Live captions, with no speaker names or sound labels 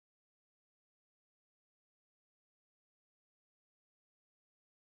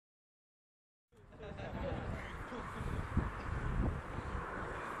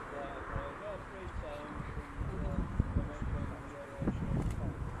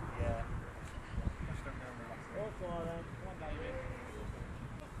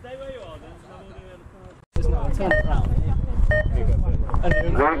Route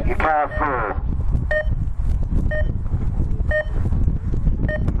your car forward.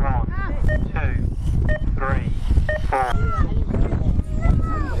 1, 2, 3, 4.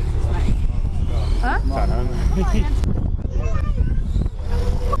 Huh?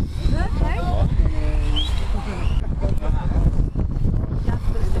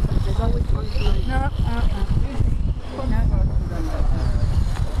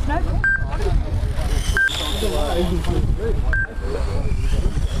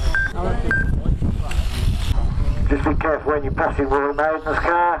 Just be careful when you're passing Roy Maiden's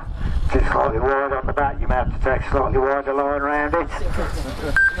car. Just slightly wide on the back, you may have to take a slightly wider line around it.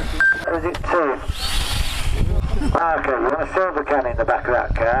 Is it 2? Okay, you want a silver can in the back of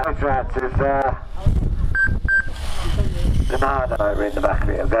that car. It's out of the Marder over in the back of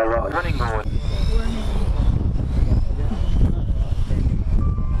it, go right. Running board.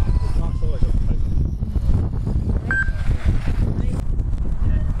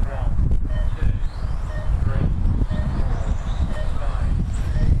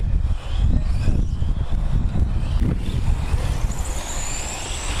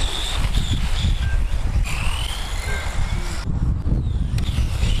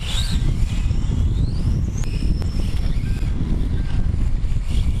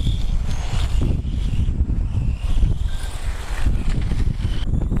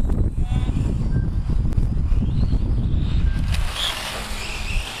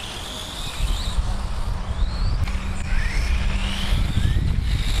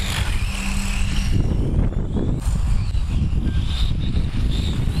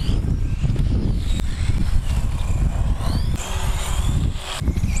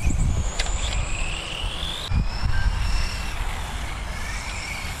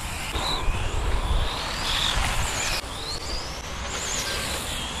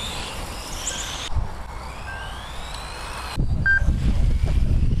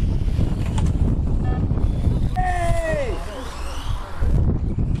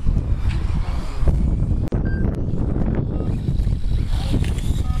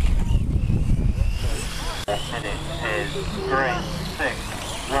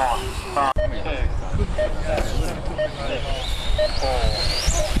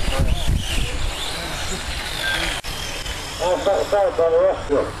 That's that side by the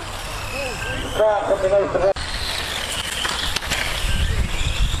restaurant. Start underneath the restaurant.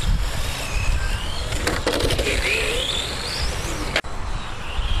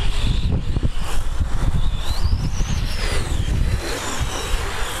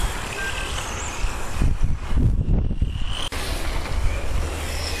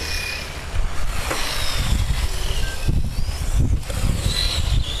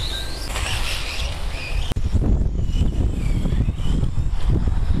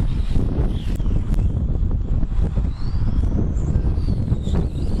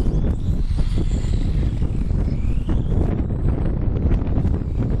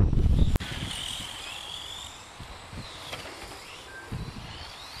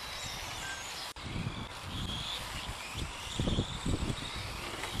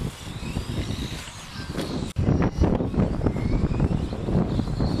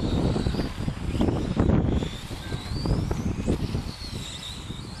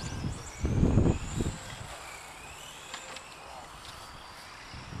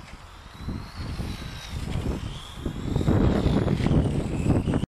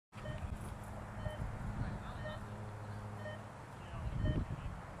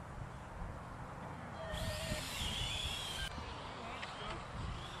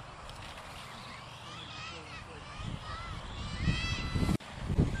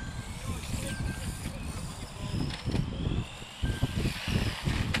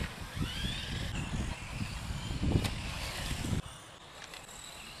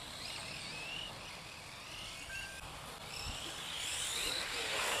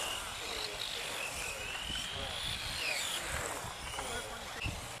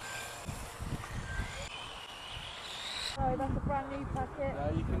 Sorry, that's a brand new packet.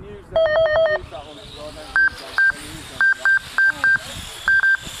 Yeah, you can use that. You can use that one as well. Don't use that. Don't use them for that.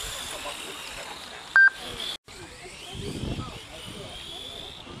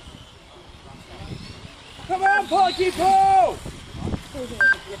 Come on, Porky Paul!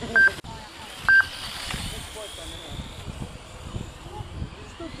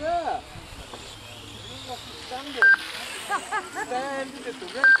 Stood there. Standing. Standing at the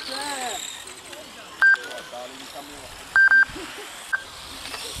race there.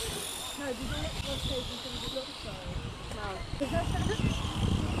 No, did you look for station things that look sorry? No.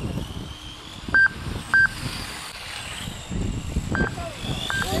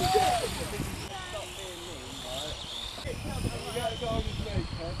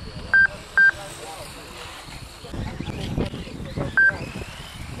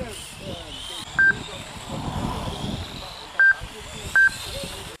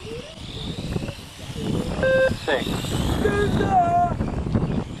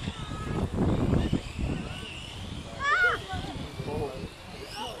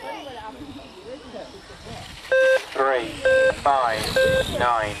 5,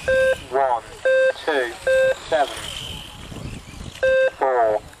 9, 1, 2, 7,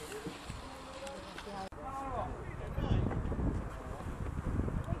 4.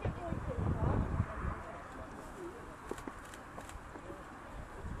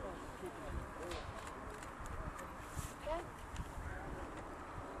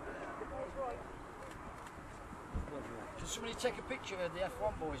 Can somebody take a picture of the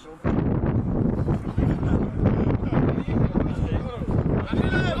F1 boys up?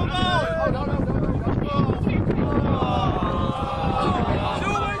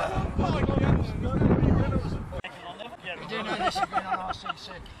 You do know this is going on RC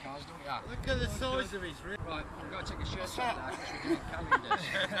circuit cars, don't you? Look at the size of his rib. Right, I've got to take a shirt off now because we're doing calendars.